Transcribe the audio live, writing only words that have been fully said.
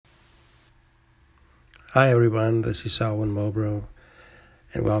Hi everyone, this is Salwan Mobro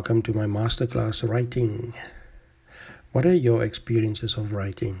and welcome to my masterclass writing. What are your experiences of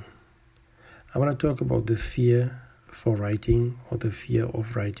writing? I want to talk about the fear for writing or the fear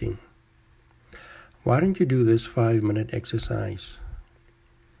of writing. Why don't you do this 5-minute exercise?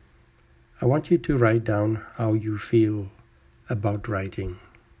 I want you to write down how you feel about writing.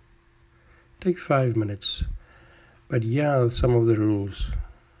 Take 5 minutes, but here are some of the rules.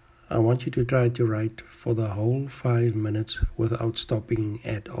 I want you to try to write for the whole 5 minutes without stopping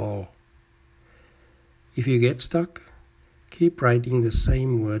at all. If you get stuck, keep writing the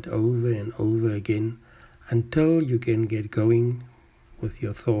same word over and over again until you can get going with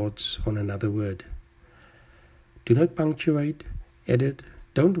your thoughts on another word. Do not punctuate, edit,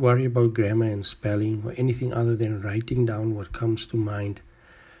 don't worry about grammar and spelling or anything other than writing down what comes to mind.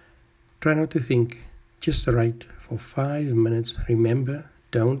 Try not to think, just write for 5 minutes. Remember,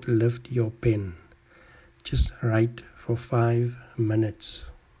 don't lift your pen. Just write for 5 minutes.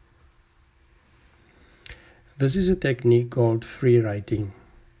 This is a technique called free writing,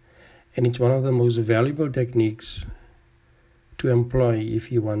 and it's one of the most valuable techniques to employ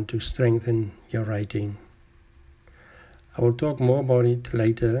if you want to strengthen your writing. I will talk more about it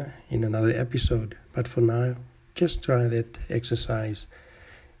later in another episode, but for now, just try that exercise.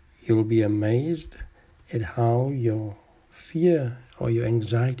 You'll be amazed at how your fear or your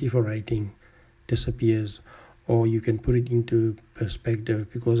anxiety for writing disappears, or you can put it into perspective,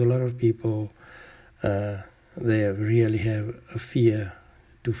 because a lot of people they really have a fear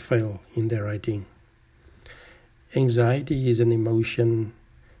to fail in their writing. Anxiety is an emotion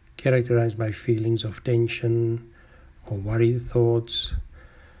characterized by feelings of tension or worried thoughts,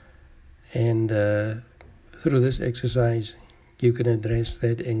 and through this exercise you can address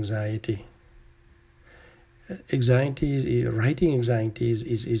that anxiety. Writing anxiety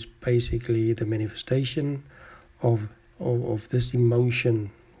is basically the manifestation of this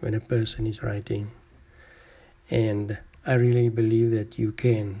emotion when a person is writing. And I really believe that you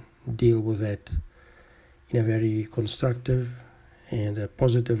can deal with that in a very constructive and a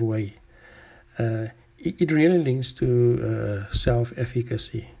positive way. It really links to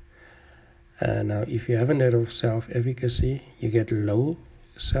self-efficacy. Now, if you haven't heard of self-efficacy, you get low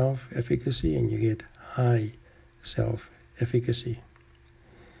self-efficacy and you get high self-efficacy.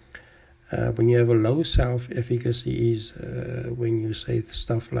 When you have a low self-efficacy is when you say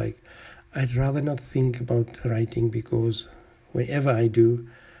stuff like, I'd rather not think about writing because whenever I do,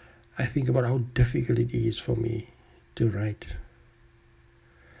 I think about how difficult it is for me to write.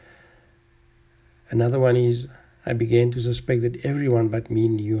 Another one is, I began to suspect that everyone but me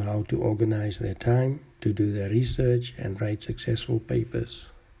knew how to organize their time, to do their research and write successful papers.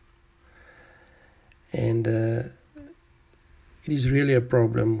 And it is really a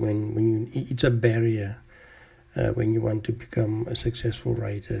problem it's a barrier when you want to become a successful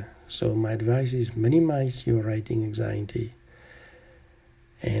writer. So my advice is minimize your writing anxiety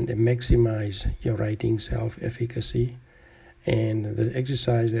and maximize your writing self-efficacy. And the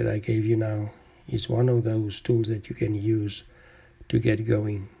exercise that I gave you now is one of those tools that you can use to get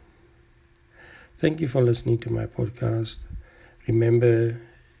going. Thank you for listening to my podcast. Remember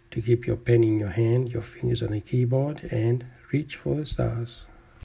to keep your pen in your hand, your fingers on a keyboard, and reach for the stars.